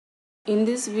In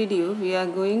this video, we are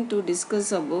going to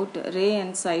discuss about Ray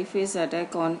and Si phase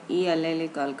attack on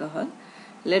E-allylic alcohol.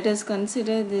 Let us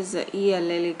consider this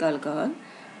E-allylic alcohol.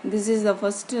 This is the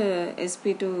first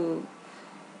sp2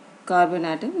 carbon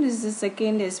atom. This is the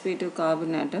second sp2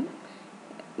 carbon atom.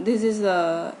 This is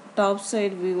the top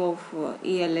side view of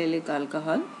E-allylic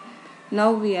alcohol.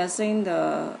 Now we assign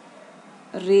the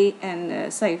Ray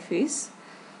and Si phase.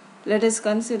 Let us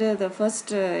consider the first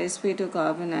sp2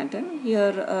 carbon atom.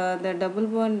 Here the double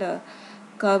bond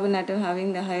carbon atom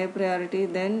having the higher priority,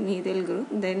 then methyl group,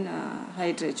 then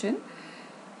hydrogen.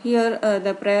 Here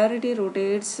the priority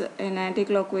rotates in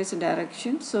anti-clockwise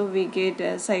direction, so we get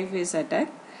a Si phase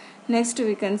attack. Next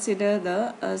we consider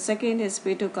the second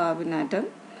sp2 carbon atom.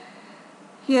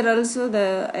 Here also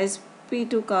the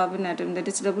sp2 carbon atom, that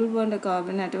is double bond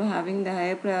carbon atom having the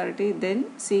higher priority, then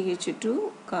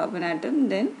CH2 carbon atom,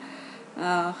 then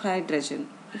hydrogen.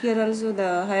 Here also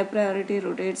the high priority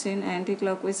rotates in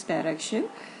anti-clockwise direction,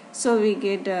 so we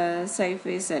get Si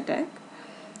phase attack.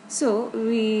 So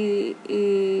we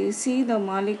see the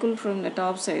molecule from the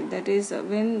top side, that is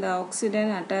when the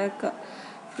oxidant attack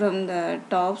from the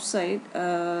top side,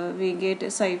 we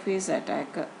get Si phase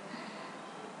attack.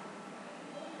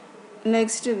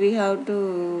 Next we have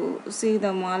to see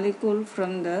the molecule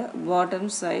from the bottom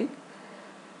side.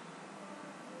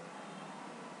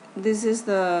 This is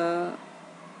the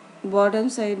bottom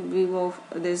side view of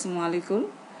this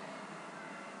molecule.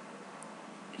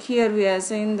 Here we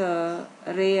assign the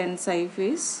Ray and Si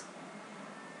phase.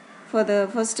 For the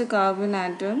first carbon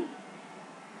atom,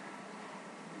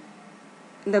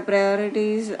 the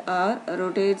priorities are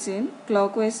rotates in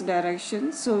clockwise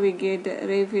direction, so we get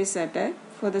Ray phase attack.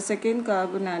 For the second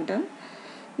carbon atom,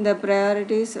 the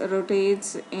priorities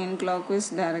rotates in clockwise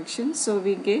direction, so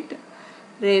we get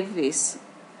Ray phase.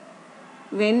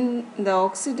 When the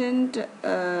oxidant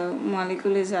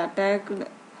molecule is attacked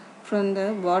from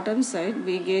the bottom side,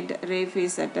 we get Ray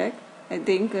phase attack. I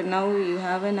think now you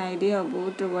have an idea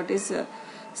about what is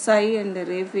Si and the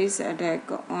Ray phase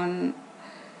attack on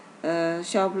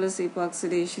Sharpless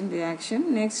epoxidation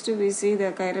reaction. Next we see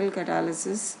the chiral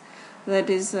catalysis, that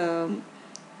is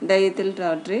diethyl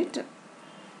tartrate.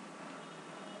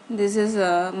 This is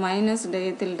minus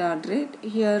diethyl tartrate.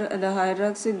 Here the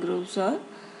hydroxy groups are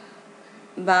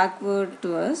backward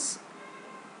to us.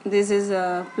 This is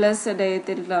plus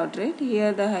diethyl tartrate.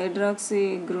 Here the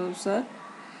hydroxy groups are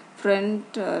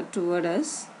front toward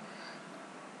us.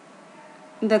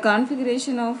 The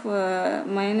configuration of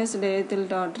minus diethyl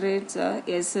tartrates are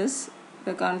SS.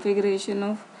 The configuration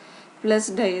of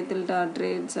plus diethyl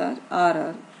tartrates are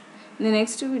RR. In the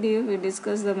next video, we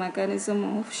discuss the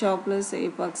mechanism of Sharpless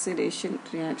epoxidation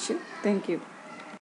reaction. Thank you.